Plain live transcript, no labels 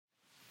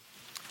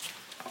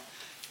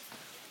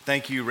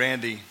Thank you,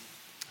 Randy.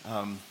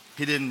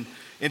 He didn't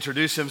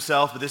introduce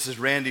himself, but this is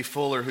Randy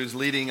Fuller who's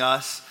leading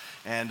us.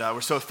 And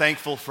we're so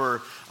thankful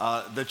for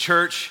the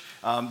church,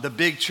 the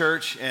big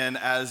church. And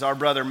as our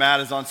brother Matt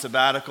is on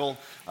sabbatical,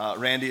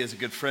 Randy is a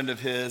good friend of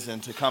his,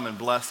 and to come and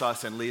bless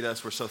us and lead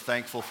us, we're so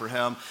thankful for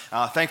him.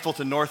 Thankful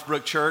to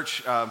Northbrook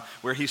Church,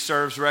 where he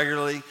serves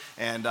regularly.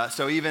 And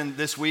so even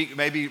this week,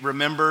 maybe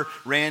remember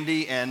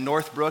Randy and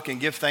Northbrook and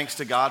give thanks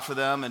to God for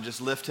them and just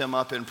lift him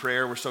up in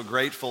prayer. We're so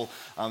grateful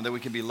that we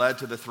can be led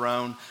to the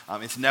throne.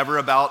 It's never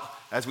about,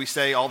 as we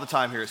say all the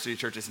time here at City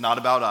Church, it's not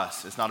about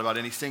us. It's not about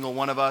any single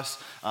one of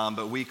us,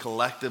 but we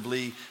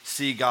collectively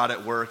see God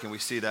at work, and we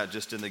see that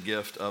just in the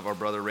gift of our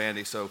brother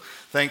Randy. So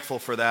thankful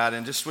for that,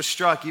 and just was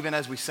struck, even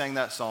as we sang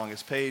that song,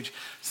 as Paige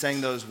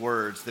sang those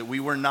words, that we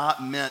were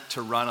not meant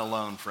to run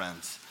alone,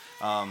 friends.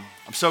 I'm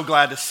so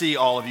glad to see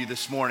all of you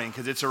this morning,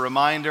 because it's a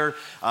reminder.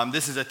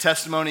 This is a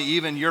testimony.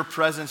 Even your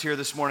presence here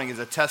this morning is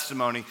a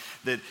testimony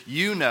that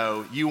you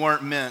know you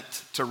weren't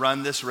meant to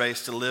run this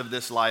race, to live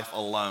this life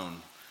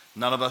alone.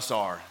 None of us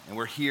are, and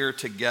we're here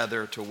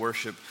together to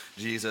worship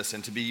Jesus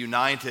and to be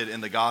united in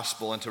the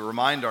gospel and to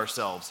remind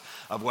ourselves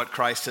of what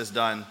Christ has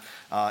done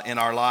in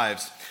our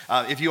lives.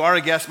 If you are a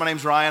guest, my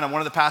name's Ryan. I'm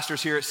one of the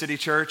pastors here at City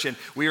Church, and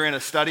we are in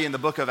a study in the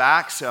book of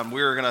Acts.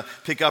 We're going to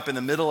pick up in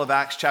the middle of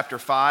Acts chapter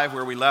 5,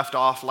 where we left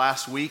off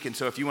last week. And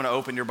so if you want to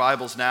open your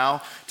Bibles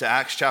now to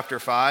Acts chapter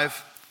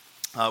 5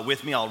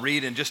 with me, I'll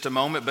read in just a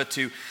moment. But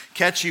to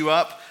catch you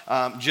up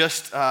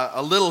just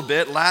a little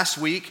bit, last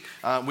week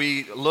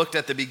we looked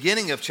at the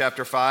beginning of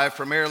chapter 5,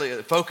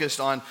 primarily focused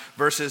on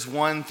verses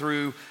 1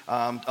 through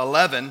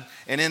 11.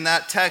 And in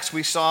that text,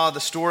 we saw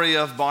the story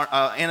of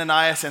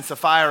Ananias and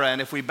Sapphira.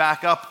 And if we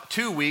back up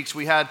 2 weeks,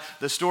 we had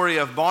the story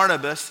of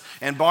Barnabas.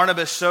 And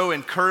Barnabas, so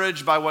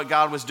encouraged by what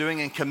God was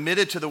doing and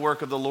committed to the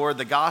work of the Lord,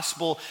 the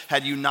gospel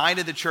had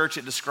united the church,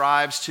 it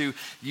describes, to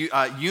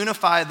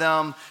unify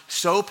them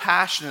so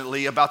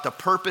passionately about the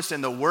purpose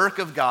and the work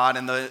of God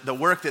and the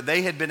work that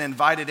they had been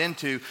invited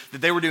into,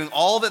 that they were doing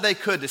all that they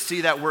could to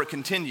see that work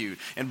continued.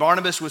 And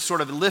Barnabas was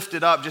sort of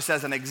lifted up just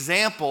as an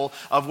example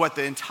of what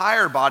the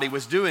entire body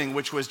was doing,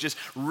 which was just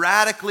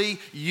radically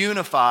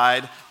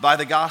unified by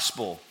the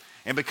gospel.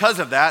 And because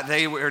of that,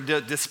 they were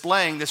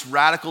displaying this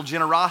radical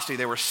generosity.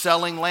 They were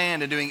selling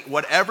land and doing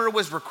whatever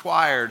was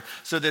required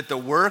so that the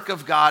work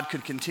of God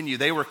could continue.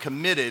 They were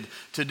committed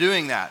to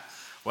doing that.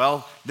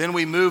 Well, then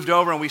we moved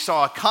over and we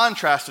saw a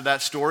contrast to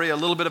that story, a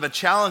little bit of a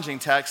challenging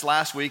text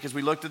last week as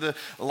we looked at the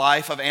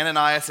life of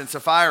Ananias and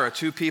Sapphira,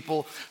 two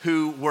people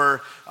who were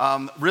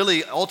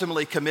really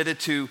ultimately committed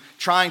to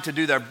trying to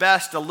do their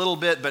best a little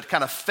bit, but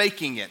kind of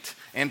faking it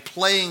and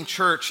playing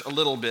church a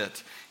little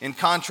bit. In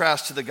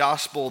contrast to the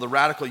gospel, the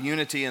radical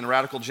unity and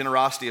radical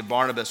generosity of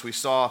Barnabas, we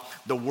saw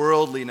the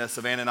worldliness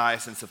of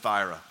Ananias and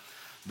Sapphira.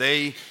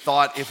 They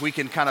thought if we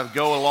can kind of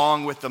go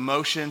along with the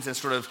motions and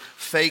sort of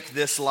fake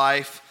this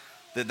life,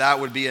 that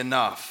would be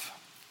enough.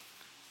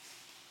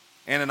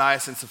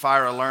 Ananias and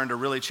Sapphira learned a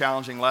really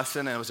challenging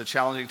lesson, and it was a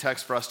challenging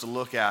text for us to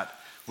look at.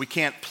 We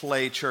can't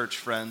play church,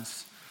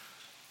 friends.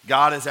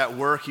 God is at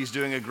work. He's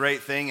doing a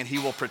great thing, and he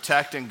will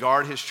protect and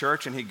guard his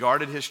church, and he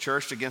guarded his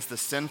church against the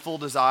sinful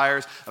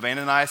desires of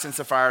Ananias and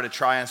Sapphira to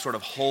try and sort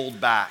of hold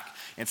back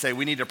and say,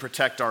 we need to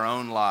protect our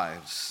own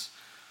lives.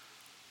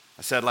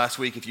 I said last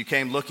week, if you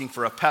came looking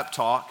for a pep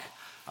talk,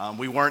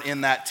 we weren't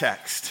in that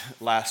text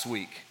last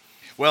week.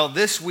 Well,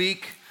 this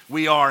week,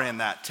 we are in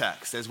that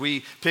text. As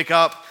we pick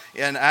up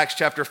in Acts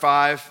chapter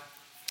 5,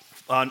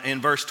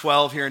 in verse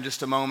 12 here in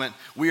just a moment,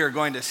 we are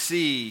going to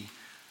see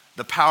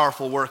the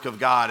powerful work of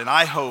God. And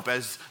I hope,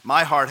 as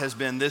my heart has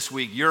been this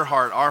week, your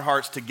heart, our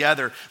hearts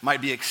together might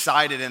be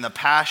excited in the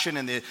passion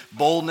and the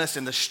boldness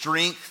and the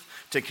strength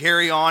to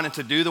carry on and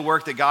to do the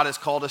work that God has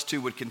called us to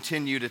would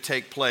continue to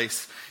take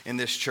place in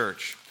this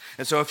church.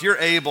 And so if you're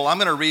able, I'm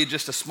going to read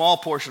just a small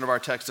portion of our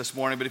text this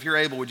morning, but if you're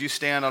able, would you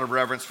stand out of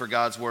reverence for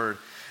God's word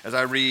as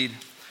I read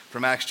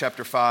from Acts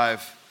chapter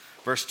 5,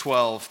 verse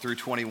 12 through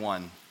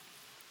 21.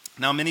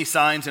 Now many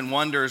signs and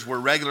wonders were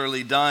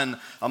regularly done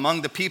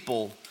among the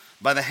people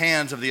by the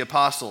hands of the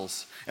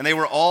apostles, and they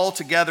were all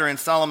together in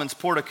Solomon's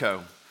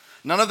portico.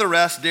 None of the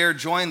rest dared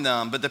join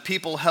them, but the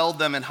people held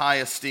them in high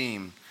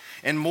esteem.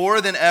 And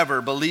more than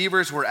ever,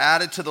 believers were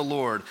added to the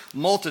Lord,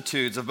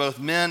 multitudes of both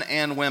men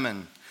and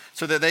women,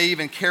 so that they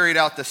even carried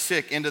out the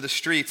sick into the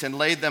streets and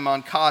laid them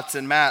on cots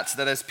and mats,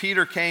 that as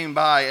Peter came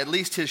by, at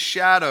least his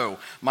shadow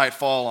might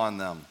fall on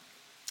them.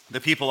 The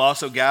people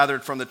also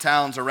gathered from the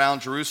towns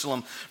around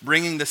Jerusalem,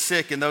 bringing the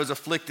sick and those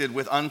afflicted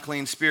with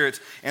unclean spirits,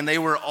 and they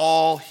were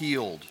all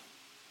healed.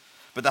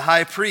 But the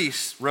high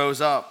priest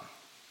rose up,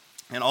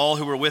 and all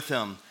who were with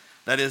him,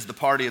 that is, the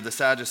party of the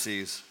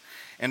Sadducees,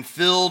 and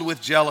filled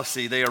with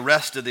jealousy, they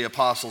arrested the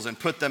apostles and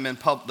put them in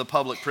the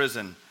public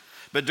prison.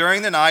 But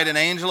during the night, an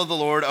angel of the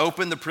Lord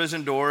opened the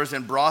prison doors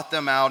and brought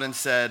them out and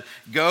said,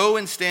 "Go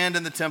and stand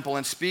in the temple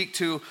and speak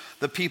to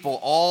the people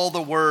all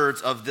the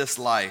words of this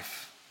life."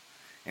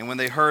 And when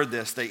they heard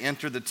this, they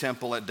entered the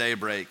temple at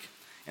daybreak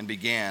and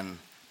began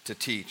to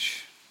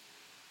teach.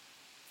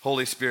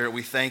 Holy Spirit,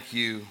 we thank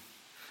you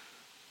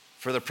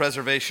for the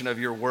preservation of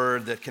your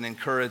word that can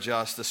encourage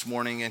us this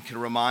morning and can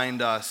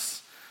remind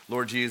us,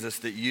 Lord Jesus,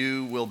 that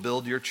you will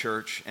build your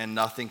church and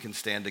nothing can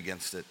stand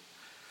against it.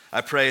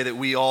 I pray that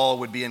we all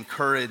would be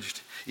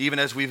encouraged, even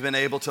as we've been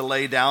able to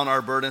lay down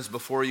our burdens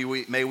before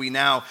you. May we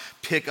now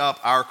pick up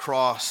our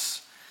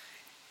cross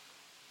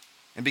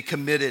and be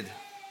committed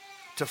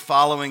to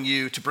following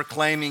you, to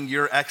proclaiming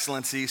your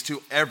excellencies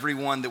to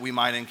everyone that we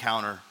might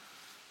encounter.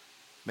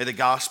 May the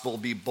gospel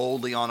be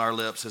boldly on our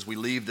lips as we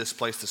leave this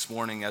place this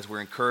morning, as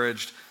we're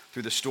encouraged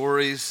through the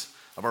stories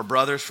of our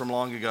brothers from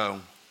long ago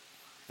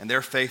and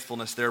their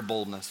faithfulness, their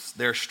boldness,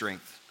 their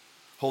strength.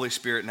 Holy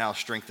Spirit, now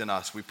strengthen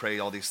us. We pray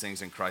all these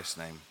things in Christ's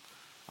name.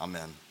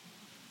 Amen.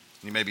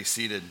 You may be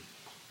seated.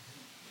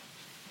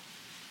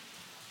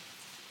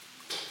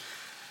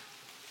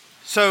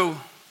 So,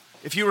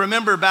 if you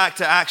remember back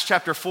to Acts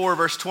chapter 4,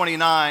 verse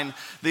 29,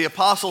 the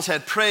apostles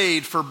had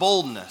prayed for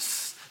boldness.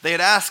 They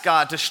had asked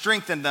God to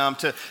strengthen them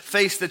to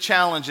face the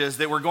challenges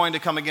that were going to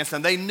come against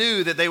them. They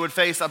knew that they would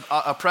face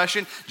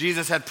oppression.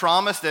 Jesus had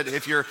promised that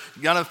if you're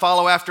going to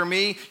follow after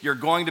me, you're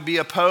going to be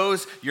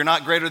opposed. You're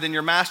not greater than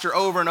your master.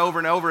 Over and over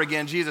and over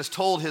again, Jesus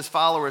told his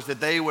followers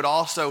that they would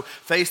also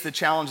face the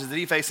challenges that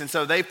he faced. And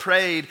so they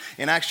prayed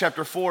in Acts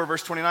chapter 4,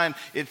 verse 29.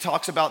 It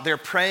talks about their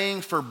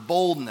praying for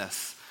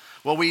boldness.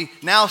 Well, we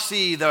now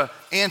see the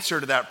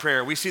answer to that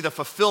prayer. We see the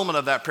fulfillment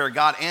of that prayer,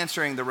 God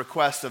answering the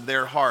requests of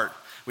their heart.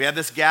 We have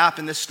this gap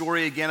in this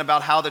story again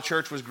about how the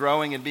church was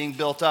growing and being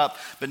built up,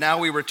 but now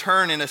we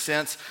return in a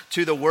sense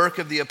to the work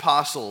of the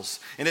apostles.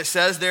 And it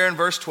says there in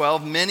verse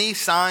 12, many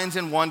signs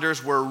and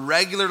wonders were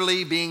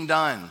regularly being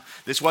done.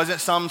 This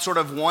wasn't some sort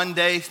of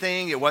one-day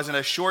thing. It wasn't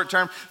a short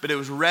term, but it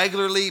was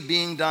regularly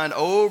being done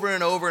over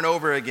and over and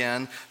over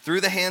again through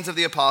the hands of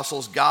the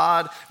apostles.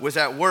 God was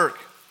at work.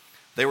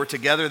 They were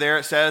together there,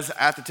 it says,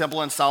 at the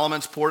temple in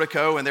Solomon's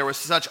portico, and there was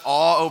such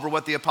awe over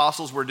what the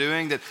apostles were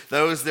doing that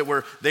those that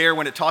were there,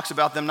 when it talks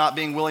about them not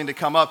being willing to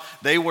come up,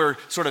 they were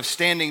sort of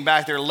standing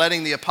back there,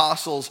 letting the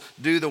apostles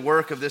do the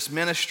work of this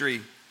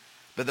ministry.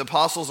 But the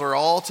apostles are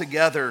all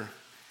together,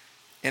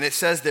 and it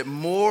says that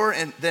more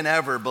than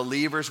ever,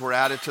 believers were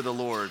added to the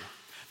Lord.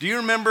 Do you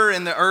remember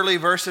in the early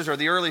verses or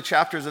the early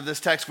chapters of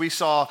this text, we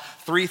saw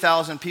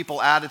 3,000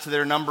 people added to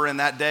their number in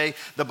that day?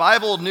 The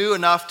Bible knew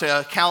enough to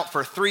account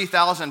for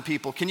 3,000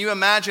 people. Can you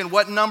imagine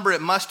what number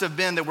it must have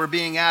been that were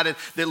being added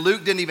that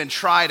Luke didn't even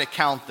try to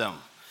count them?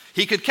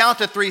 He could count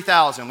to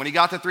 3,000. When he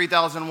got to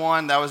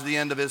 3,001, that was the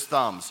end of his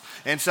thumbs.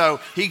 And so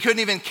he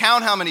couldn't even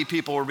count how many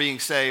people were being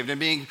saved and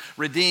being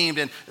redeemed.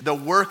 And the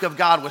work of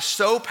God was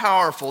so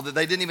powerful that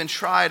they didn't even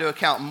try to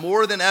account.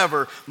 More than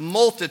ever,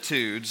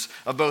 multitudes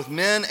of both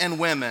men and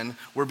women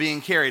were being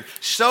carried.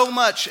 So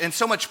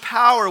much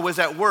power was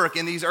at work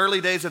in these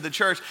early days of the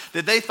church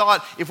that they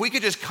thought if we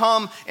could just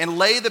come and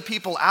lay the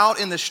people out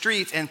in the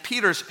streets and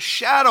Peter's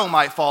shadow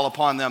might fall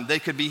upon them, they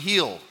could be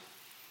healed.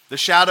 The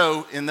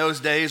shadow in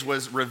those days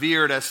was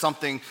revered as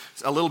something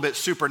a little bit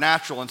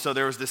supernatural. And so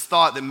there was this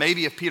thought that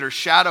maybe if Peter's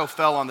shadow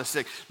fell on the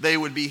sick, they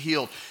would be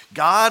healed.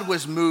 God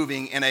was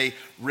moving in a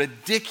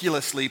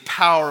ridiculously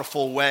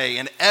powerful way.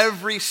 And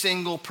every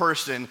single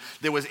person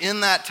that was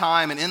in that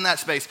time and in that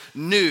space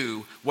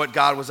knew what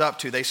God was up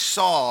to. They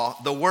saw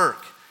the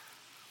work.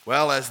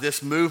 Well, as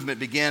this movement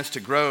begins to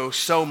grow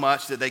so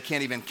much that they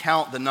can't even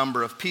count the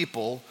number of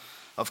people,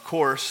 of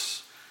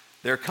course,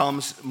 there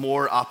comes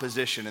more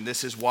opposition, and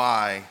this is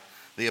why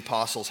the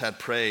apostles had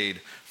prayed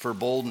for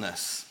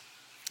boldness.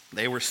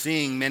 They were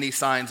seeing many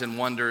signs and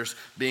wonders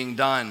being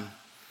done,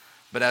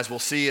 but as we'll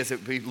see as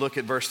we look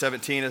at verse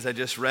 17, as I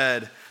just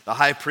read, the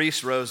high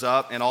priest rose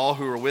up and all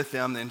who were with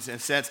him, in a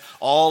sense,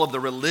 all of the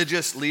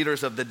religious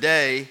leaders of the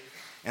day,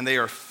 and they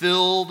are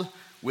filled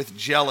with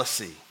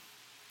jealousy.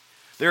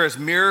 There is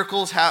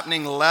miracles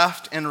happening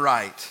left and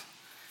right,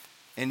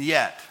 and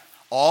yet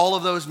all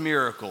of those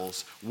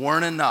miracles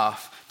weren't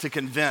enough to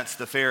convince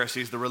the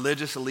Pharisees, the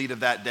religious elite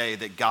of that day,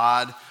 that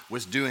God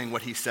was doing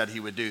what he said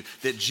he would do,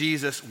 that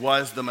Jesus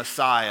was the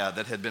Messiah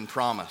that had been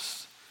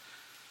promised.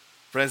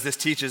 Friends, this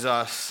teaches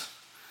us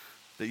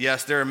that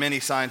yes, there are many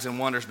signs and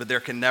wonders, but there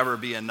can never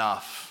be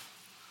enough.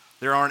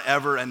 There aren't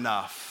ever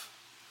enough.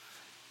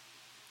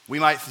 We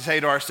might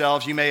say to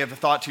ourselves, you may have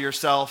thought to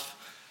yourself,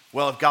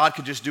 well, if God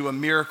could just do a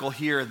miracle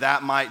here,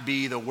 that might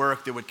be the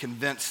work that would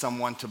convince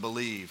someone to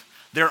believe.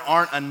 There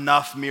aren't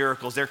enough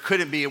miracles. There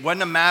couldn't be. It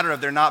wasn't a matter of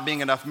there not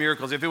being enough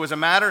miracles. If it was a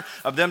matter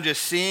of them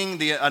just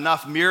seeing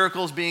enough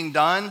miracles being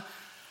done,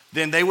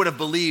 then they would have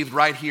believed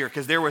right here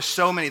because there were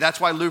so many. That's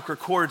why Luke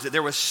records it.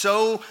 There was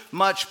so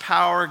much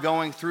power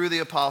going through the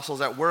apostles,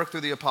 at work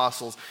through the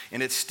apostles,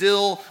 and it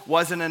still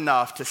wasn't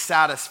enough to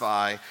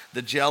satisfy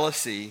the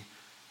jealousy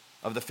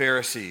of the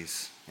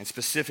Pharisees, and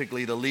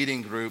specifically the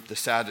leading group, the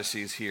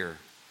Sadducees here.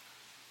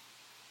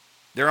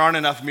 There aren't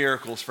enough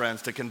miracles,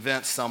 friends, to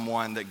convince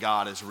someone that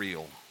God is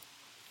real.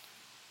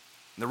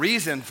 And the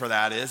reason for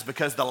that is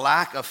because the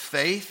lack of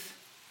faith,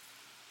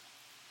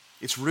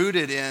 it's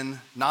rooted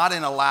not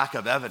in a lack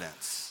of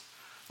evidence.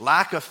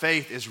 Lack of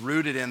faith is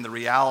rooted in the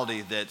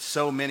reality that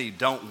so many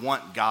don't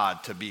want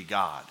God to be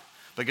God.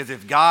 Because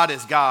if God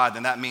is God,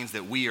 then that means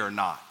that we are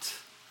not.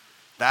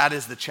 That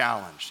is the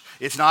challenge.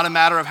 It's not a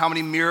matter of how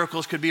many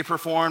miracles could be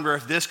performed or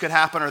if this could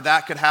happen or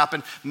that could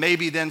happen.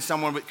 Maybe then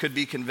someone could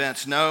be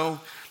convinced. No,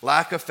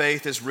 lack of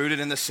faith is rooted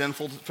in the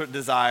sinful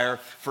desire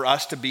for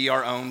us to be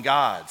our own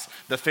gods.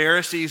 The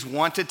Pharisees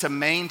wanted to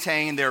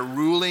maintain their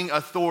ruling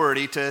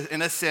authority to,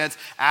 in a sense,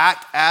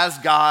 act as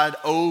God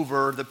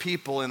over the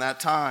people in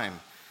that time.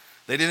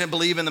 They didn't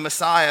believe in the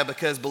Messiah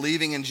because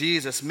believing in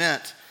Jesus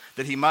meant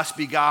that he must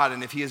be God,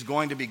 and if he is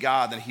going to be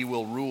God, then he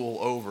will rule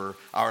over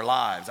our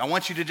lives. I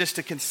want you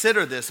to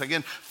consider this,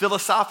 again,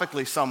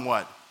 philosophically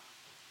somewhat.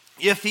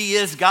 If he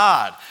is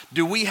God,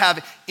 do we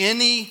have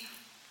any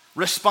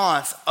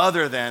response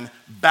other than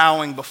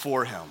bowing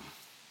before him?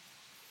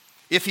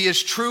 If he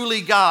is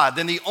truly God,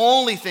 then the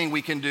only thing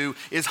we can do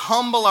is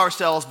humble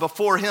ourselves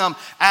before him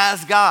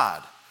as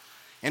God.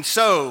 And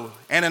so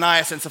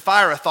Ananias and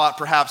Sapphira thought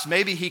perhaps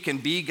maybe he can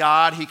be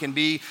God, he can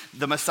be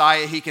the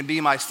Messiah, he can be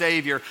my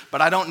Savior,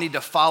 but I don't need to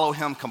follow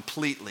him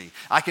completely.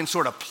 I can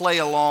sort of play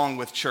along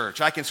with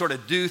church. I can sort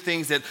of do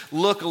things that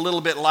look a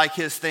little bit like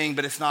his thing,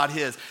 but it's not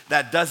his.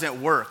 That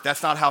doesn't work.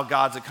 That's not how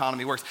God's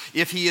economy works.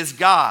 If he is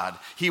God,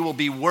 he will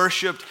be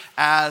worshiped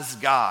as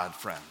God,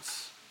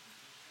 friends.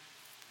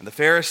 And the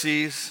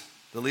Pharisees,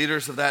 the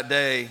leaders of that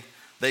day,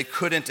 they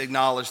couldn't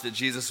acknowledge that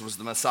Jesus was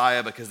the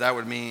Messiah because that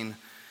would mean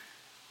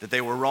that they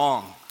were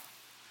wrong.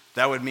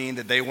 That would mean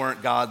that they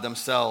weren't God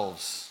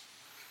themselves.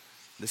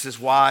 This is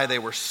why they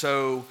were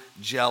so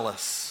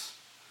jealous.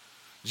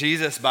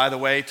 Jesus, by the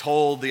way,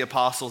 told the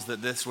apostles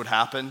that this would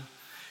happen.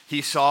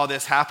 He saw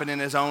this happen in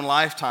his own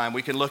lifetime.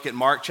 We can look at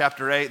Mark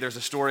chapter 8. There's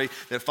a story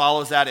that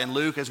follows that in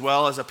Luke as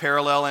well as a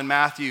parallel in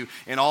Matthew.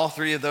 In all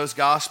three of those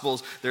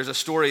gospels, there's a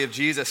story of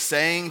Jesus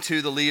saying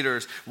to the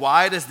leaders,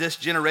 "Why does this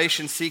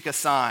generation seek a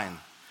sign?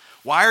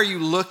 Why are you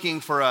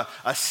looking for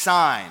a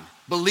sign?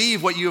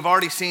 Believe what you have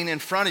already seen in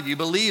front of you.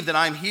 Believe that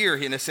I'm here,"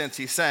 in a sense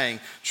he's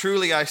saying.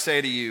 "Truly I say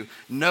to you,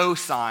 no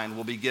sign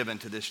will be given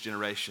to this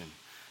generation."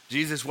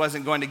 Jesus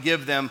wasn't going to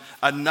give them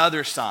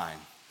another sign.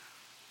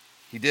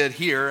 He did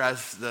here,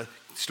 as the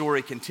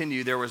story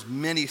continued, there was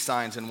many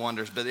signs and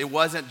wonders, but it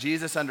wasn't,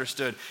 Jesus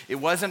understood, it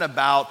wasn't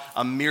about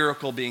a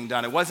miracle being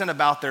done. It wasn't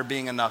about there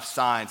being enough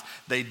signs.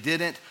 They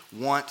didn't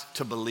want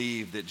to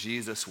believe that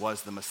Jesus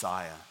was the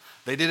Messiah.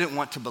 They didn't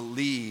want to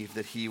believe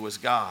that he was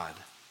God.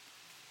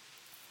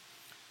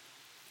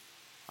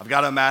 I've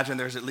got to imagine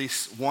there's at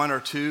least one or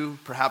two,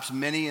 perhaps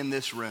many in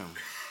this room,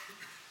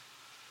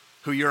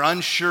 who you're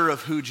unsure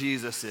of who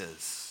Jesus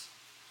is.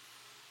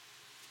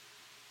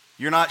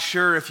 You're not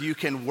sure if you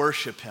can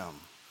worship him.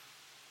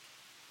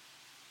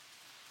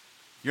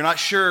 You're not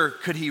sure,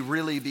 could he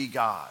really be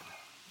God?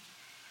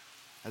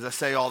 As I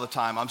say all the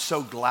time, I'm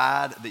so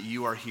glad that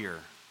you are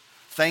here.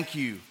 Thank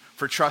you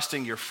for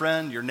trusting your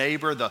friend, your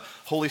neighbor, the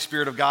Holy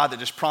Spirit of God that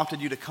just prompted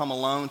you to come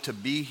alone, to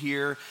be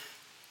here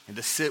and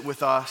to sit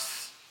with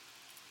us,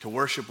 to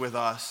worship with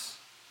us.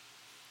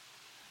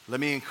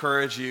 Let me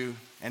encourage you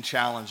and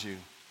challenge you.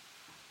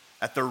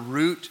 At the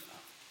root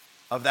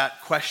of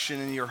that question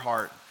in your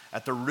heart,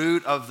 at the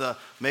root of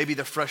maybe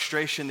the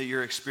frustration that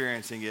you're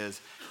experiencing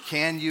is,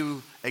 can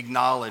you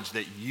acknowledge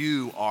that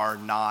you are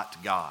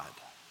not God?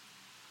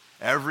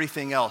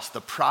 Everything else,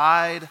 the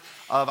pride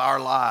of our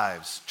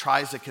lives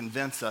tries to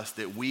convince us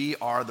that we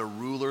are the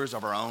rulers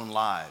of our own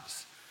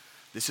lives.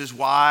 This is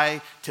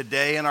why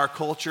today in our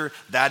culture,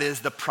 that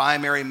is the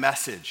primary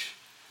message.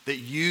 That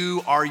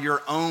you are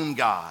your own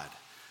God.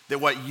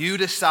 That what you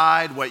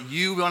decide, what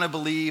you want to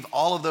believe,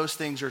 all of those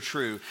things are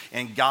true.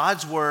 And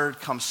God's word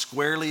comes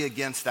squarely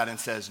against that and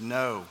says,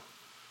 no,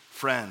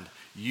 friend,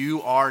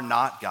 you are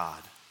not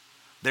God.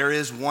 There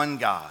is one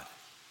God.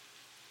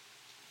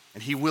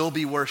 And he will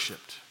be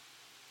worshiped.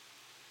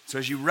 So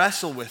as you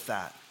wrestle with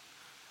that,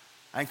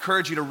 I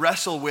encourage you to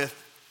wrestle with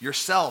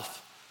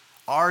yourself.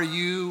 Are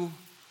you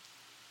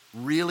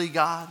really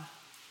God?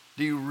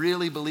 Do you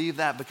really believe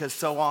that? Because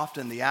so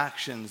often the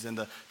actions and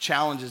the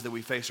challenges that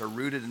we face are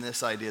rooted in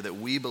this idea that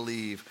we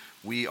believe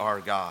we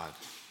are God.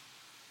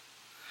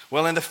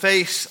 Well, in the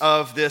face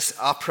of this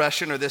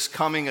oppression or this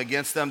coming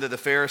against them that the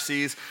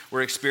Pharisees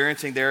were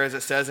experiencing there, as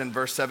it says in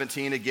verse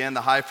 17, again,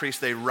 the high priest,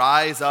 they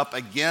rise up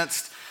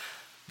against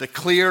the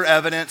clear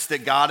evidence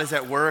that God is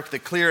at work, the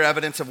clear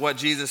evidence of what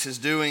Jesus is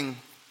doing.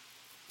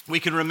 We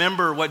can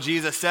remember what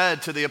Jesus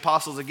said to the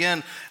apostles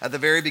again at the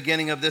very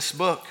beginning of this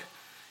book.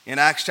 In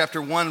Acts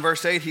chapter 1,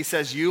 verse 8, he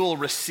says, you will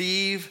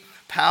receive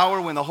power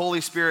when the Holy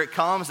Spirit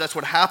comes. That's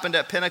what happened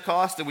at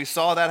Pentecost, and we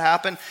saw that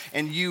happen.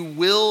 And you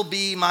will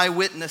be my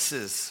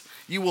witnesses.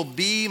 You will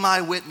be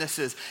my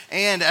witnesses.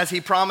 And as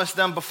he promised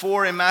them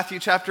before in Matthew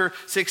chapter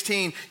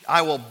 16,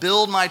 I will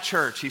build my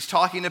church. He's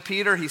talking to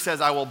Peter. He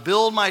says, I will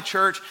build my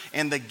church,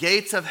 and the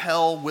gates of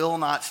hell will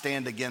not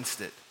stand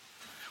against it.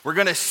 We're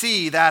going to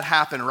see that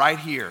happen right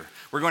here.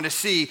 We're going to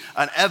see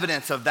an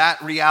evidence of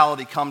that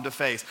reality come to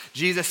face.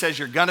 Jesus says,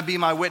 you're going to be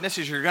my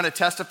witnesses. You're going to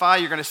testify.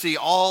 You're going to see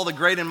all the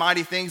great and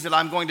mighty things that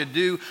I'm going to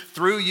do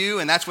through you.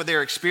 And that's what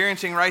they're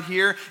experiencing right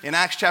here in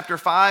Acts chapter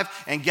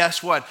 5. And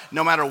guess what?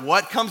 No matter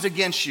what comes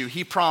against you,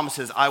 he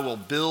promises, I will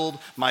build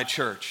my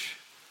church.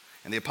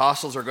 And the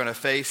apostles are going to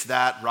face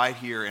that right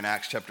here in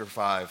Acts chapter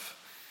 5.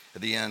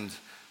 at the end,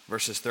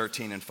 verses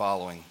 13 and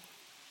following.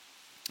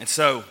 And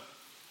so,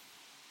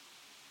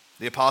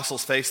 the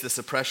apostles face this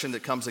oppression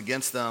that comes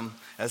against them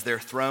as they're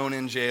thrown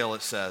in jail,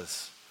 it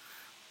says.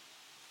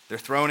 They're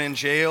thrown in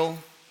jail,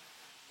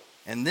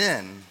 and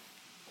then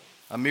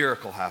a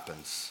miracle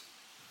happens.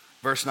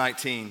 Verse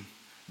 19,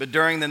 but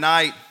during the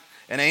night,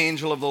 an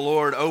angel of the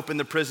Lord opened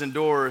the prison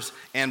doors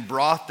and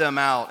brought them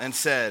out and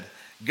said,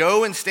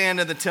 go and stand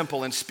in the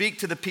temple and speak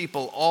to the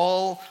people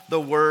all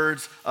the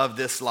words of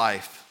this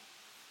life.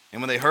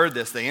 And when they heard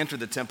this, they entered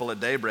the temple at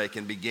daybreak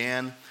and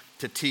began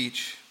to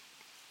teach.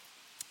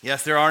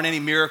 Yes, there aren't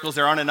any miracles.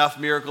 There aren't enough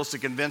miracles to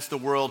convince the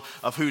world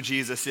of who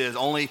Jesus is.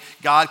 Only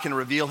God can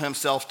reveal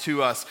himself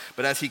to us.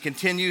 But as he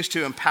continues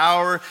to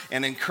empower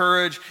and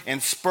encourage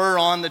and spur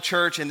on the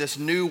church in this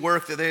new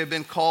work that they have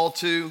been called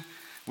to,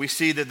 we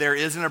see that there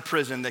isn't a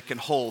prison that can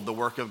hold the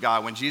work of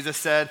God. When Jesus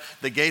said,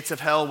 the gates of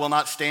hell will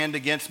not stand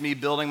against me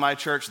building my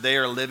church, they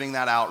are living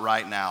that out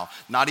right now.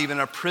 Not even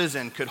a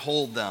prison could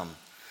hold them.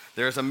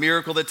 There's a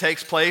miracle that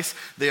takes place.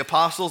 The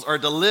apostles are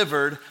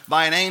delivered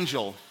by an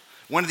angel.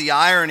 One of the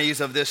ironies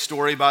of this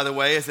story, by the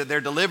way, is that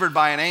they're delivered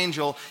by an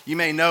angel. You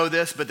may know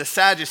this, but the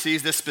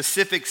Sadducees, this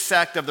specific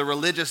sect of the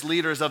religious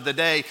leaders of the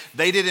day,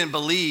 they didn't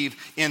believe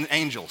in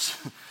angels.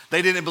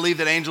 They didn't believe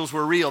that angels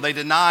were real. They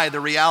denied the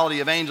reality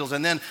of angels.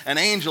 And then an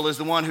angel is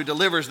the one who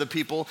delivers the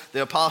people,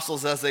 the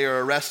apostles, as they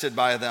are arrested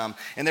by them.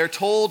 And they're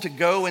told to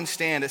go and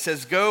stand. It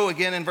says, go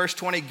again in verse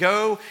 20,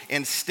 go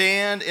and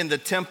stand in the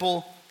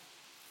temple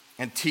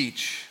and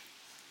teach.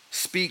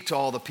 Speak to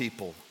all the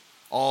people,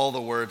 all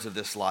the words of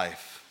this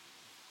life.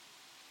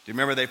 Do you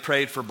remember they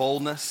prayed for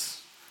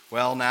boldness?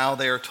 Well, now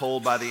they are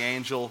told by the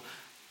angel,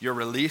 you're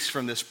released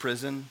from this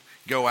prison.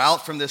 Go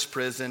out from this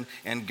prison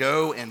and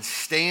go and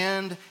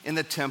stand in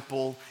the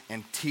temple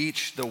and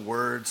teach the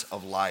words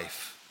of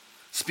life.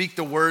 Speak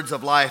the words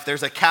of life.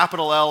 There's a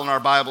capital L in our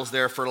Bibles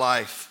there for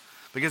life.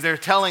 Because they're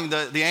telling,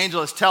 the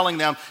angel is telling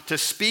them to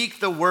speak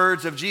the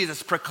words of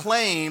Jesus.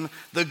 Proclaim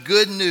the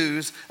good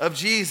news of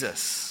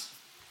Jesus.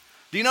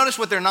 Do you notice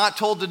what they're not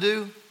told to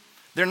do?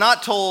 They're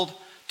not told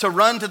to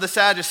run to the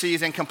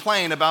Sadducees and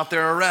complain about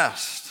their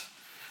arrest.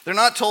 They're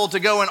not told to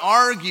go and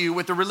argue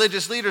with the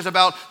religious leaders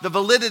about the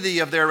validity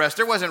of their arrest.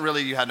 There wasn't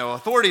really, you had no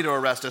authority to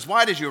arrest us.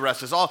 Why did you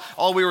arrest us?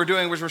 All we were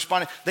doing was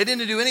responding. They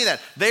didn't do any of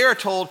that. They are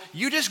told,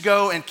 you just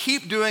go and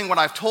keep doing what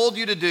I've told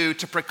you to do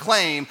to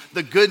proclaim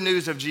the good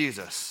news of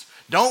Jesus.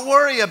 Don't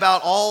worry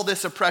about all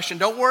this oppression.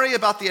 Don't worry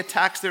about the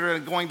attacks that are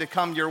going to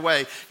come your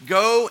way.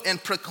 Go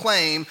and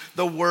proclaim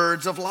the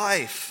words of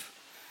life.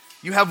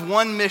 You have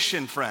one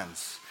mission,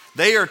 friends.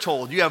 They are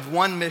told, you have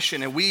one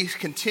mission, and we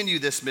continue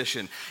this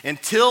mission.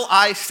 Until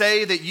I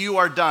say that you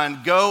are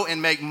done, go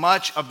and make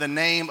much of the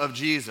name of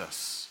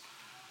Jesus.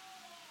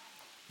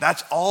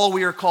 That's all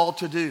we are called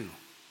to do.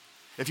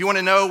 If you want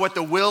to know what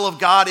the will of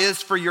God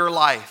is for your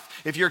life,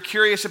 if you're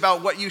curious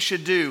about what you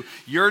should do,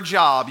 your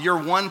job, your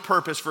one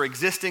purpose for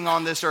existing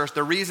on this earth,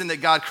 the reason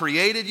that God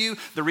created you,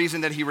 the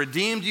reason that he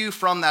redeemed you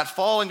from that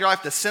fall in your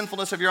life, the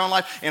sinfulness of your own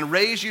life, and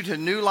raised you to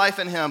new life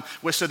in him,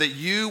 was so that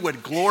you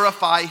would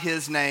glorify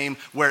his name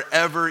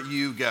wherever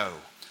you go.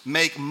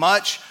 Make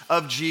much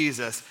of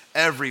Jesus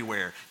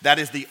everywhere. That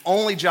is the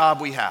only job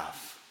we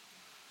have.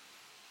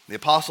 The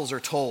apostles are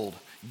told,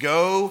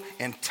 go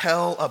and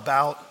tell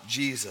about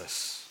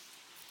Jesus.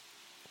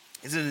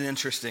 Isn't it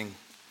interesting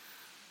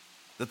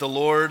that the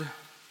Lord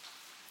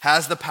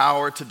has the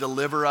power to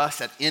deliver us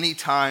at any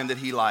time that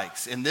he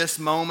likes? In this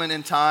moment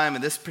in time,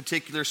 in this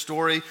particular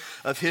story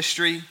of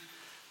history,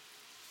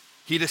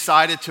 he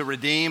decided to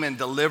redeem and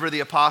deliver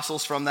the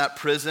apostles from that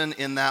prison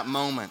in that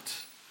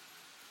moment.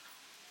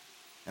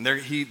 And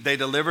they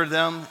delivered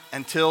them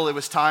until it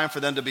was time for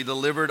them to be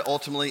delivered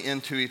ultimately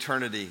into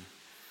eternity.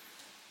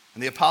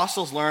 And the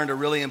apostles learned a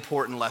really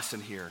important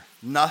lesson here.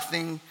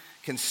 Nothing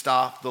can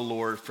stop the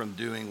Lord from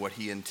doing what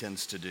he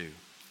intends to do.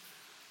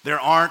 There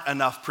aren't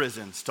enough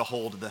prisons to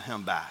hold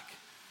him back.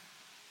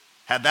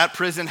 Had that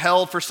prison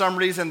held for some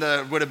reason,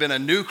 there would have been a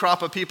new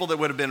crop of people that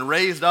would have been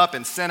raised up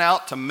and sent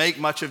out to make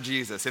much of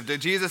Jesus. If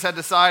Jesus had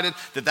decided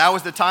that that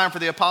was the time for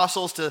the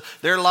apostles, to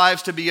their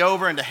lives to be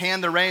over and to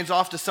hand the reins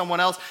off to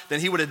someone else, then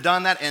he would have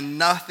done that and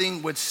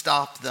nothing would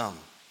stop them.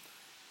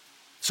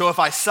 So if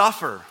I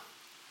suffer,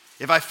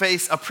 if I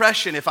face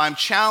oppression, if I'm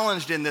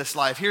challenged in this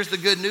life, here's the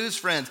good news,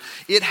 friends.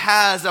 It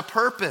has a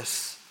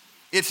purpose.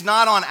 It's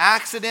not on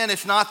accident.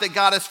 It's not that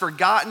God has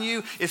forgotten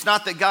you. It's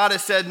not that God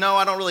has said, no,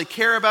 I don't really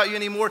care about you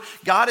anymore.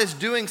 God is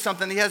doing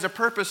something he has a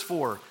purpose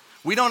for.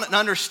 We don't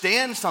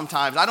understand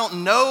sometimes. I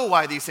don't know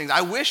why these things.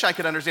 I wish I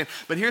could understand.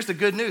 But here's the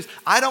good news.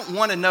 I don't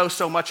want to know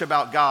so much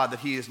about God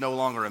that he is no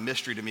longer a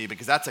mystery to me,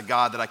 because that's a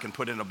God that I can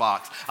put in a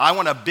box. I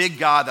want a big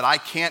God that I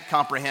can't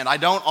comprehend. I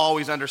don't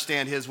always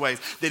understand his ways,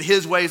 that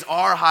his ways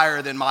are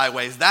higher than my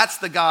ways. That's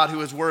the God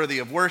who is worthy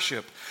of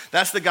worship.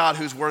 That's the God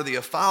who's worthy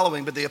of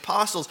following. But the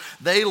apostles,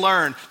 they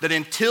learned that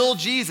until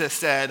Jesus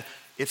said,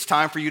 it's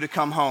time for you to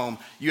come home,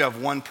 you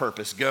have one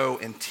purpose: go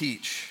and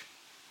teach.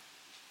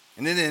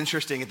 And then it's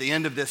interesting, at the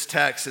end of this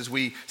text, as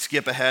we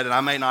skip ahead, and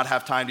I may not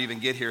have time to even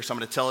get here, so I'm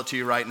going to tell it to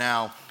you right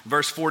now.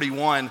 Verse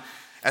 41,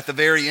 At the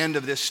very end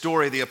of this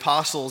story, the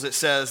apostles, it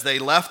says, they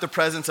left the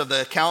presence of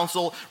the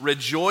council,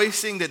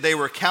 rejoicing that they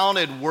were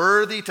counted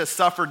worthy to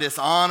suffer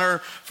dishonor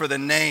for the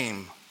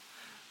name.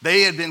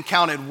 They had been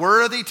counted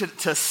worthy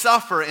to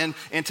suffer and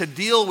to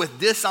deal with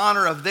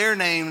dishonor of their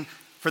name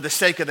for the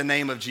sake of the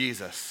name of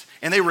Jesus.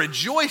 And they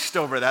rejoiced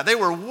over that. They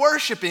were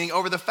worshiping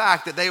over the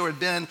fact that they had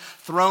been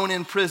thrown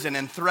in prison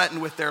and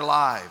threatened with their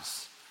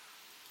lives,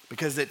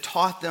 because it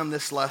taught them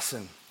this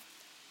lesson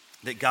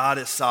that God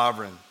is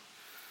sovereign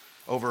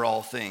over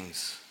all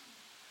things.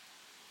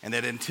 And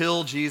that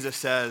until Jesus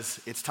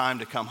says it's time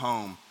to come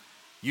home,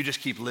 you just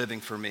keep living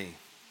for me.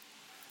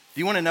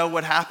 Do you want to know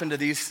what happened to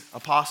these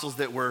apostles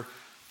that were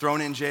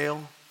thrown in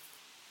jail?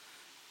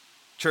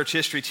 Church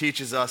history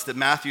teaches us that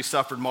Matthew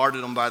suffered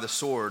martyrdom by the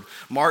sword.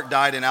 Mark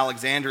died in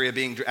Alexandria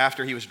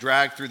after he was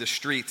dragged through the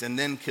streets and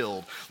then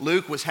killed.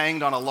 Luke was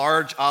hanged on a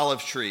large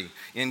olive tree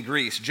in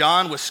Greece.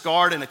 John was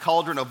scarred in a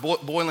cauldron of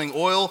boiling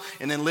oil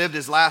and then lived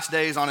his last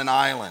days on an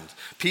island.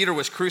 Peter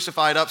was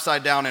crucified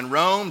upside down in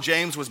Rome.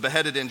 James was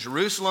beheaded in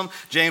Jerusalem.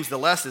 James the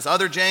Less, this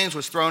other James,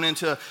 was thrown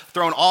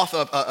off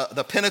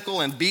the pinnacle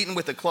and beaten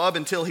with a club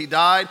until he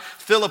died.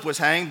 Philip was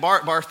hanged.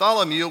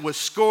 Bartholomew was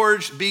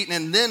scourged, beaten,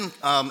 and then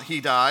he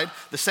died.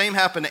 The same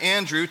happened to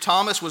Andrew.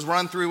 Thomas was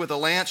run through with a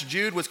lance.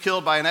 Jude was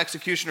killed by an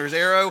executioner's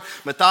arrow.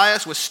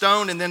 Matthias was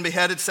stoned and then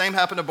beheaded. Same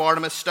happened to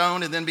Barnabas,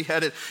 stoned and then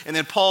beheaded. And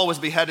then Paul was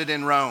beheaded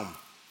in Rome.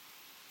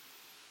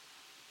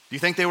 Do you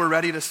think they were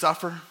ready to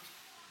suffer?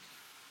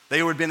 They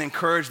had been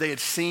encouraged. They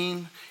had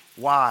seen.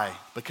 Why?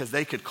 Because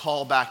they could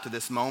call back to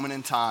this moment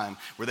in time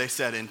where they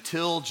said,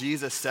 until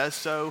Jesus says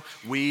so,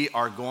 we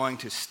are going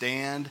to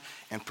stand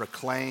and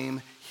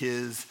proclaim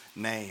his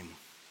name.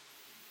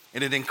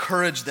 And it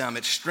encouraged them.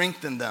 It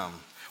strengthened them.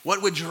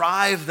 What would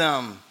drive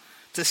them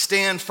to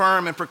stand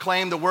firm and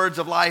proclaim the words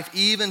of life,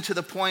 even to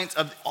the point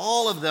of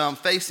all of them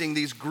facing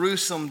these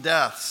gruesome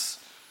deaths?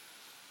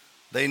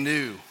 They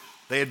knew.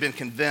 They had been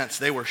convinced.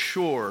 They were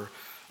sure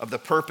of the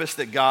purpose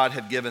that God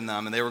had given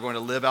them, and they were going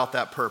to live out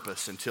that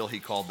purpose until he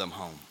called them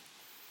home.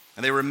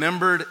 And they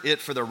remembered it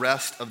for the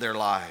rest of their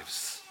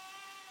lives.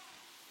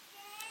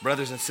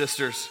 Brothers and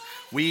sisters,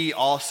 we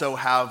also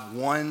have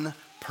one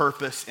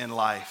purpose in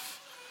life: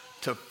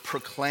 to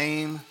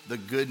proclaim the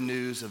good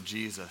news of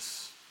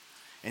Jesus.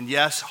 And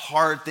yes,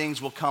 hard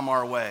things will come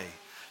our way,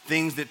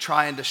 things that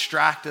try and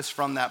distract us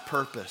from that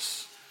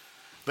purpose.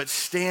 But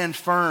stand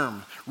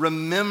firm.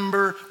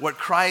 Remember what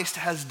Christ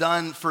has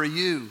done for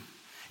you.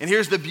 And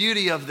here's the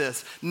beauty of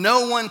this.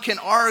 No one can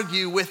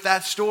argue with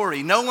that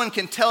story. No one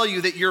can tell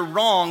you that you're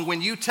wrong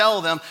when you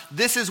tell them,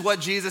 this is what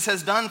Jesus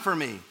has done for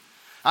me.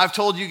 I've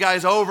told you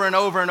guys over and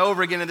over and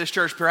over again in this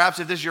church, perhaps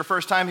if this is your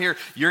first time here,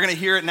 you're going to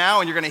hear it now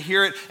and you're going to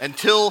hear it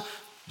until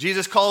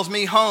Jesus calls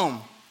me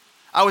home.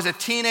 I was a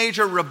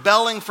teenager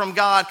rebelling from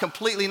God,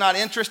 completely not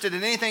interested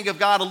in anything of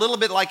God, a little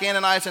bit like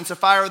Ananias and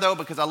Sapphira though,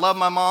 because I love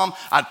my mom.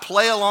 I'd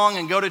play along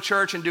and go to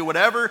church and do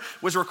whatever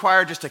was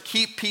required just to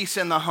keep peace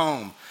in the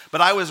home.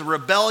 But I was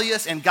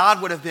rebellious, and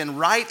God would have been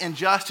right and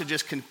just to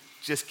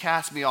just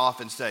cast me off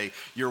and say,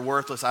 you're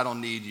worthless, I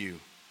don't need you.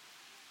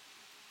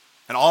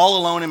 And all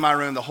alone in my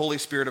room, the Holy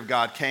Spirit of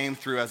God came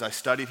through as I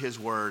studied his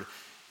word,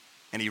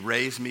 and he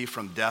raised me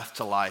from death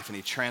to life, and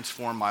he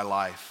transformed my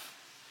life.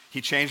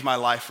 He changed my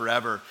life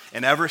forever.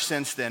 And ever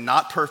since then,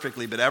 not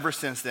perfectly, but ever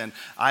since then,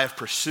 I have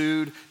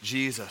pursued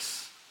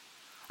Jesus.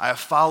 I have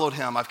followed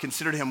him. I've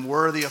considered him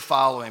worthy of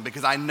following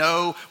because I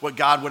know what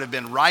God would have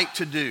been right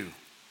to do.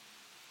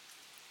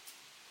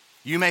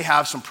 You may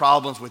have some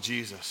problems with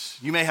Jesus.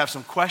 You may have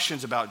some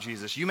questions about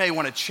Jesus. You may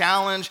want to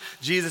challenge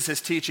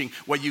Jesus' teaching.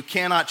 What you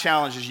cannot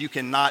challenge is you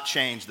cannot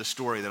change the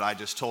story that I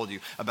just told you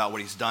about what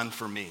he's done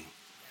for me.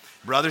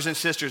 Brothers and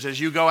sisters, as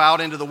you go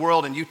out into the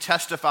world and you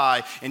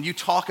testify and you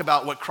talk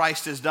about what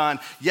Christ has done,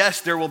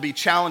 yes, there will be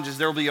challenges,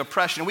 there will be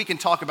oppression. We can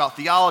talk about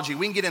theology.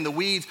 We can get in the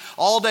weeds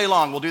all day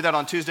long. We'll do that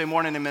on Tuesday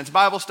morning in men's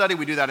Bible study.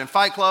 We do that in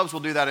fight clubs.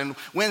 We'll do that in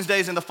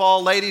Wednesdays in the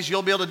fall. Ladies,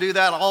 you'll be able to do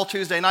that all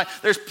Tuesday night.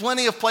 There's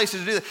plenty of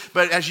places to do that.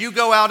 But as you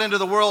go out into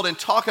the world and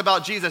talk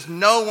about Jesus,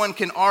 no one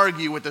can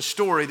argue with the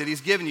story that he's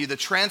given you, the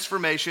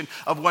transformation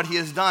of what he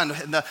has done,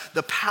 and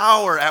the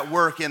power at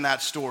work in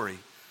that story.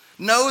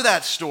 Know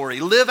that story,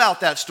 live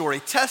out that story,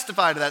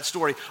 testify to that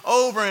story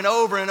over and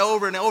over and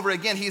over and over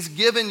again. He's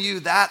given you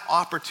that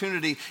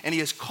opportunity and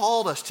he has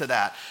called us to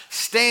that.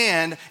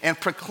 Stand and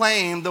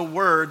proclaim the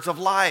words of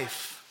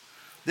life.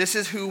 This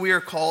is who we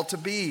are called to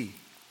be.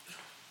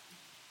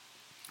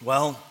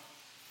 Well,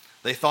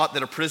 they thought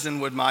that a prison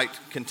might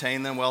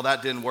contain them. Well,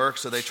 that didn't work,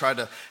 so they tried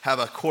to have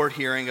a court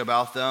hearing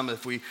about them.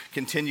 If we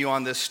continue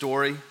on this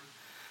story,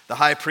 the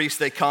high priest,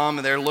 they come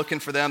and they're looking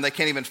for them. They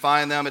can't even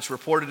find them. It's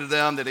reported to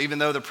them that even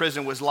though the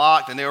prison was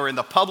locked, and they were in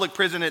the public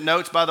prison, it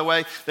notes, by the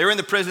way, they were in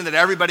the prison that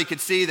everybody could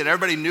see, that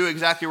everybody knew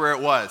exactly where it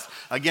was.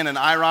 Again, an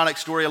ironic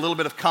story, a little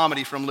bit of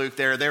comedy from Luke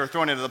there. They were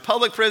thrown into the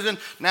public prison.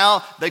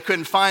 Now they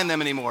couldn't find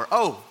them anymore.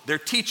 Oh, they're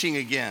teaching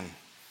again.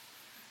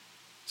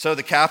 So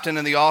the captain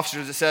and the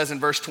officers, it says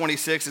in verse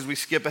 26, as we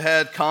skip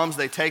ahead, comes,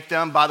 they take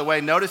them. By the way,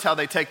 notice how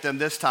they take them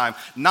this time.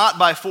 Not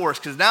by force,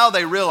 because now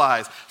they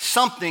realize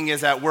something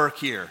is at work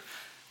here.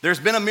 There's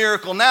been a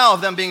miracle now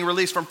of them being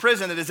released from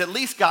prison that has at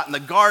least gotten the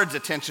guards'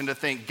 attention to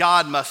think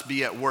God must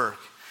be at work.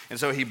 And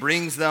so he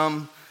brings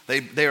them,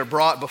 they are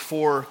brought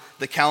before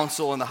the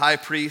council, and the high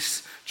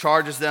priest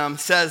charges them,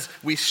 says,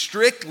 we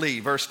strictly,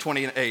 verse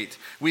 28,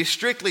 we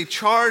strictly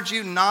charge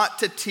you not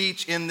to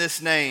teach in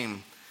this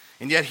name.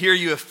 And yet here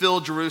you have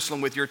filled Jerusalem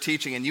with your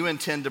teaching, and you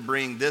intend to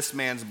bring this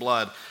man's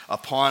blood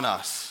upon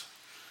us.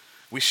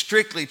 We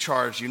strictly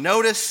charge you.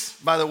 Notice,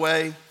 by the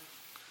way,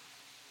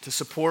 to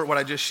support what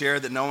I just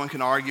shared, that no one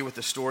can argue with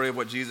the story of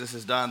what Jesus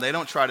has done. They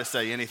don't try to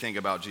say anything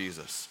about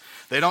Jesus.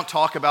 They don't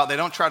try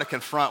to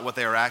confront what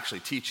they are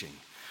actually teaching.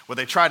 What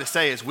they try to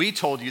say is, we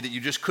told you that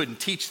you just couldn't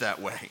teach that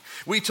way.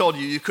 We told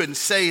you you couldn't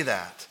say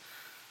that.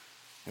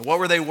 And what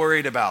were they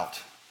worried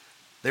about?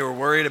 They were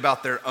worried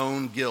about their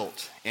own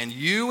guilt. And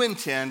you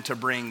intend to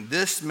bring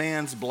this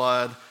man's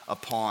blood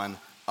upon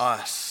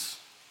us.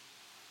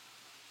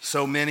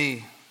 So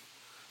many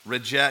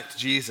reject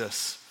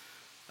Jesus,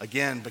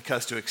 again,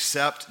 because to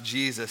accept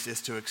Jesus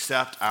is to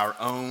accept our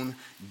own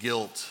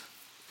guilt.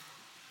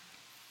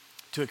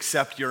 To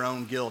accept your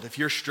own guilt. If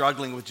you're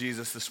struggling with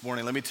Jesus this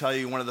morning, let me tell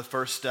you, one of the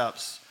first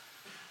steps,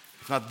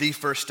 if not the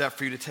first step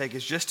for you to take,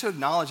 is just to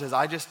acknowledge, as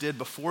I just did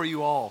before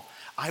you all,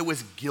 I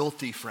was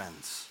guilty,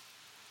 friends.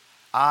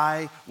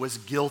 I was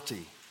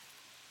guilty.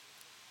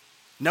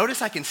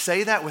 Notice I can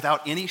say that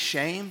without any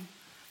shame.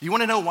 You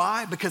want to know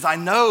why? Because I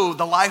know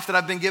the life that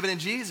I've been given in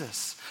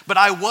Jesus. But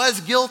I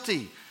was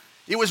guilty.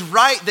 It was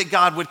right that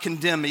God would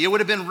condemn me. It would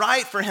have been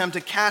right for him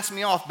to cast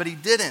me off, but he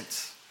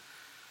didn't.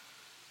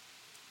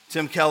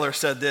 Tim Keller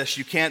said this,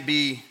 you can't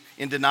be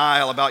in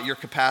denial about your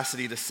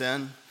capacity to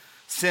sin.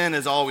 Sin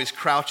is always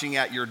crouching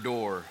at your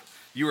door.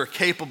 You are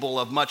capable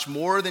of much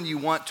more than you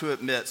want to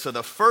admit. So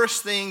the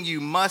first thing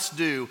you must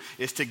do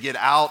is to get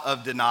out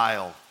of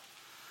denial.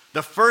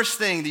 The first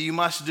thing that you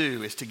must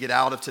do is to get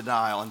out of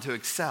denial and to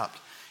accept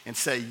and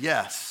say,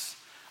 yes,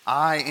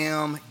 I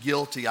am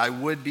guilty. I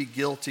would be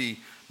guilty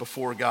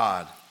before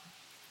God.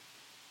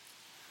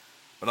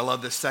 But I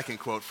love this second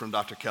quote from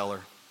Dr.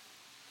 Keller.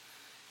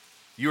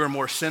 You are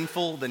more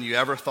sinful than you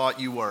ever thought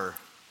you were.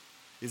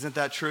 Isn't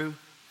that true?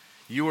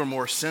 You are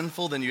more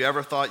sinful than you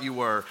ever thought you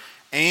were.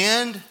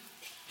 And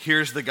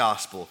here's the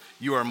gospel.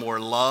 You are more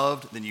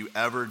loved than you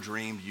ever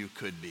dreamed you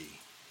could be.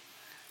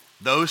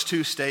 Those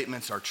two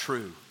statements are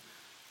true.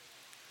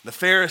 The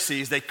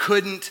Pharisees, they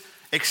couldn't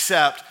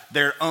accept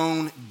their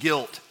own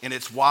guilt, and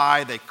it's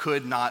why they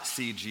could not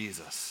see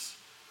Jesus.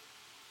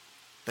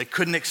 They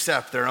couldn't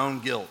accept their own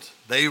guilt.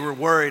 They were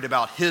worried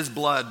about his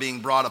blood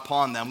being brought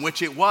upon them,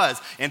 which it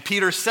was. And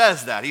Peter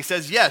says that. He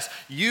says, yes,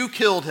 you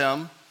killed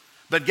him,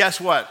 but guess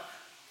what?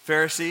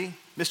 Pharisee,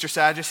 Mr.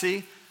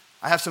 Sadducee,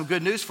 I have some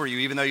good news for you,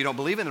 even though you don't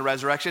believe in the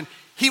resurrection.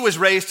 He was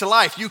raised to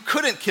life. You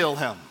couldn't kill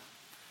him.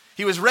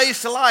 He was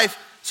raised to life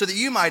so that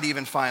you might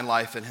even find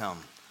life in him,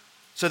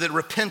 so that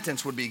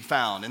repentance would be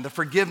found and the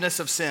forgiveness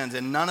of sins.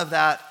 And none of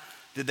that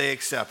did they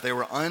accept. They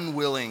were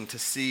unwilling to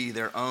see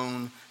their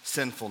own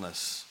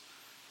sinfulness.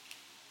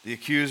 The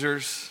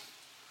accusers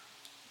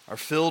are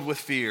filled with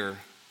fear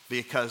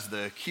because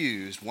the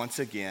accused, once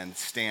again,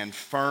 stand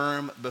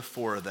firm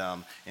before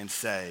them and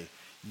say,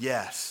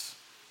 yes,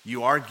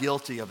 you are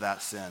guilty of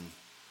that sin,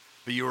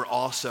 but you are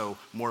also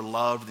more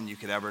loved than you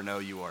could ever know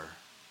you are.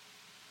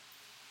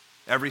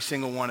 Every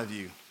single one of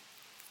you.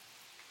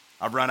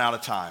 I've run out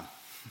of time.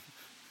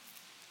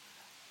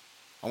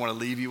 I want to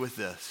leave you with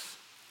this.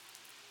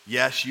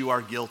 Yes, you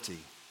are guilty.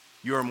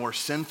 You are more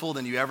sinful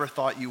than you ever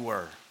thought you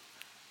were.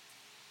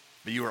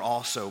 But you are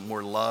also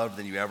more loved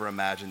than you ever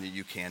imagined that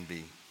you can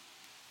be.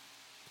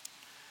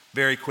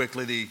 Very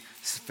quickly, the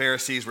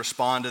Pharisees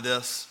respond to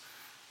this.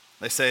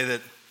 They say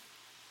that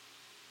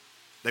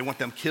they want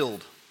them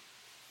killed.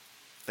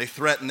 They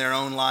threaten their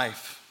own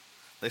life.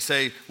 They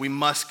say, we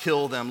must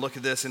kill them. Look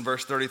at this in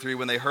verse 33.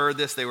 When they heard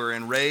this, they were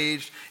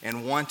enraged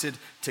and wanted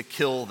to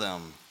kill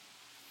them.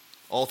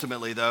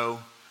 Ultimately,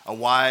 though, a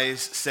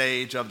wise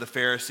sage of the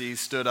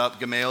Pharisees stood up,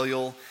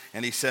 Gamaliel,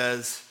 and he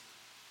says,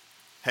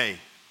 hey,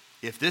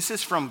 if this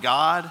is from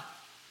God,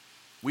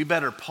 we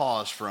better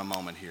pause for a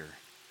moment here.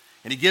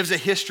 And he gives a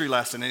history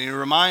lesson, and he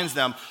reminds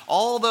them,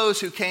 all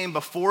those who came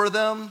before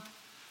them,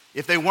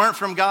 if they weren't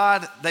from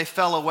God, they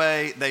fell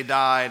away, they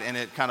died, and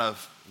it kind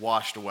of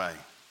washed away.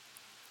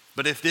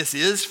 But if this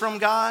is from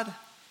God,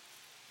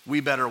 we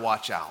better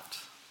watch out.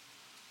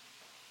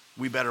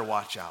 We better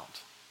watch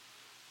out.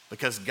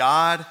 Because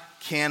God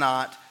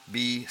cannot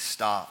be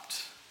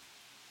stopped.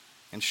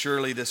 And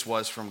surely this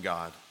was from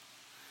God.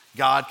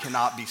 God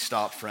cannot be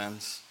stopped,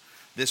 friends.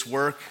 This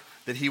work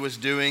that he was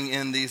doing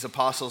in these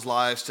apostles'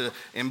 lives to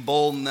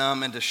embolden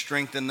them and to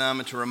strengthen them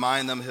and to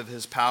remind them of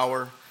his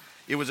power,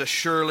 it was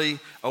surely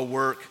a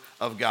work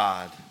of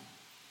God.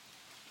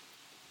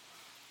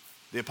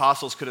 The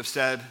apostles could have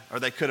said, or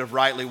they could have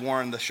rightly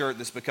worn the shirt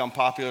that's become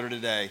popular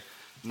today,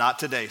 not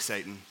today,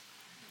 Satan.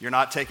 You're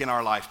not taking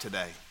our life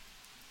today.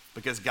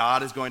 Because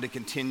God is going to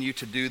continue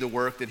to do the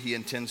work that he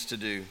intends to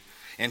do.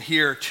 And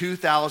here,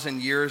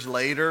 2,000 years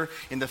later,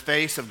 in the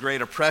face of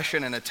great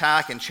oppression and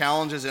attack and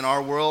challenges in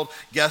our world,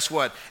 guess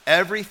what?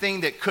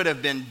 Everything that could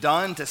have been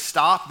done to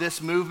stop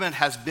this movement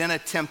has been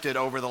attempted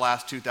over the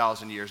last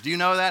 2,000 years. Do you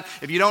know that?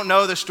 If you don't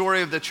know the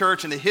story of the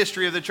church and the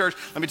history of the church,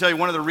 let me tell you,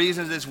 one of the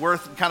reasons it's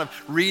worth kind of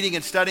reading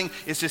and studying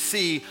is to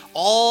see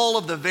all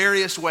of the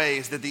various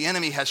ways that the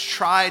enemy has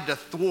tried to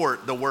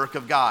thwart the work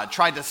of God,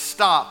 tried to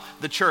stop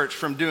the church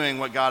from doing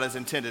what God has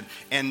intended,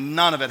 and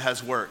none of it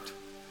has worked.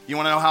 You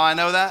want to know how I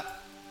know that?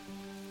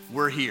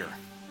 We're here,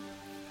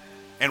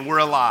 and we're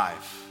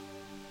alive,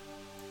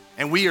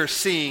 and we are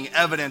seeing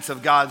evidence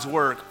of God's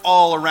work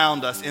all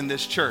around us in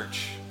this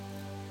church.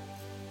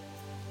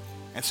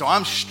 And so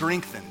I'm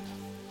strengthened.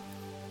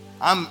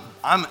 I'm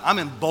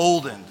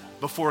emboldened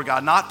before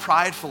God, not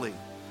pridefully,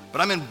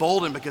 but I'm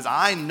emboldened because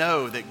I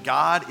know that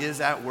God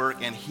is at work,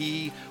 and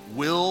He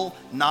will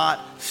not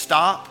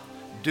stop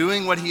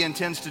doing what He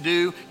intends to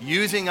do,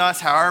 using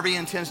us however He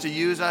intends to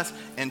use us,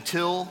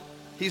 until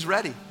He's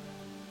ready.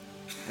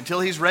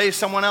 Until He's raised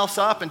someone else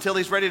up, until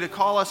He's ready to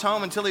call us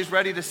home, until He's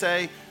ready to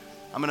say,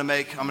 I'm going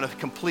to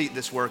complete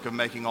this work of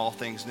making all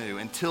things new.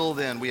 Until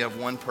then, we have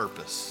one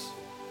purpose.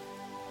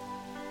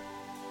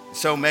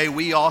 So may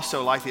we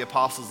also, like the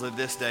apostles of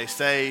this day,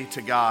 say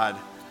to God,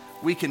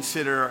 we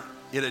consider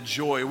it a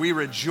joy. We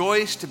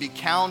rejoice to be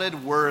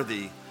counted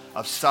worthy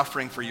of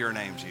suffering for your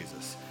name,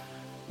 Jesus.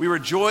 We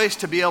rejoice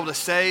to be able to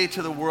say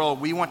to the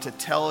world, we want to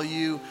tell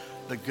you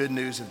the good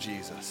news of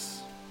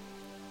Jesus.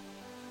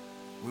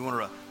 We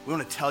want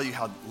to tell you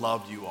how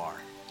loved you are.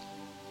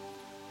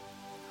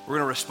 We're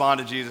going to respond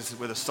to Jesus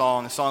with a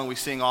song we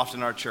sing often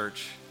in our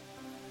church,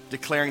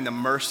 declaring the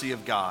mercy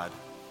of God.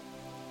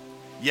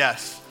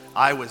 Yes,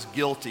 I was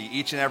guilty.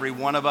 Each and every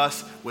one of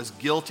us was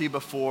guilty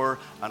before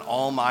an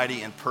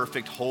almighty and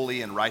perfect,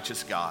 holy and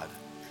righteous God.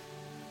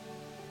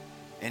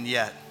 And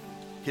yet,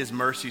 His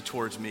mercy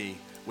towards me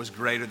was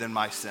greater than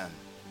my sin.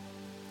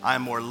 I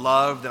am more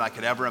loved than I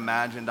could ever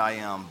imagine I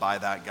am by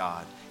that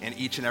God. And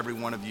each and every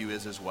one of you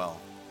is as well.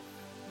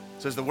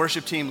 So as the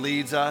worship team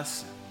leads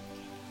us,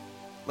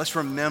 let's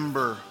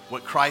remember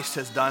what Christ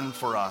has done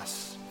for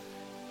us.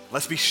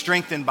 Let's be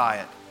strengthened by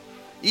it.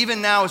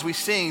 Even now as we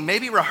sing,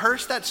 maybe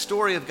rehearse that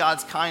story of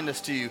God's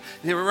kindness to you.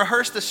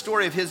 Rehearse the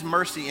story of His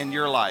mercy in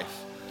your life.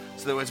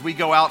 So that as we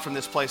go out from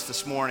this place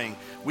this morning,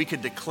 we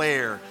could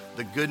declare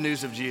the good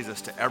news of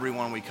Jesus to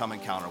everyone we come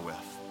encounter with.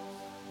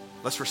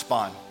 Let's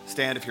respond.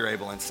 Stand if you're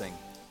able and sing.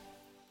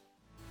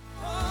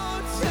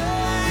 Oh,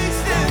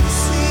 taste and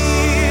see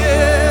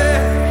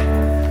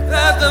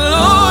that the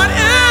Lord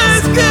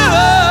is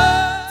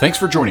good. Thanks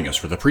for joining us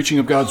for the preaching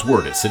of God's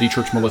Word at City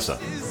Church Melissa.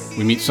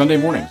 We meet Sunday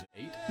mornings at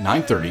 8,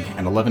 9:30,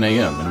 and 11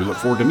 a.m., and we look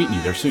forward to meeting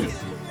you there soon.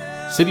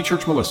 City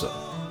Church Melissa,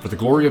 for the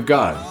glory of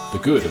God, the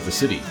good of the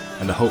city,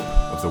 and the hope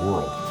of the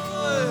world.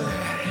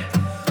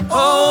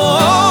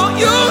 Oh,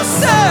 you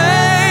say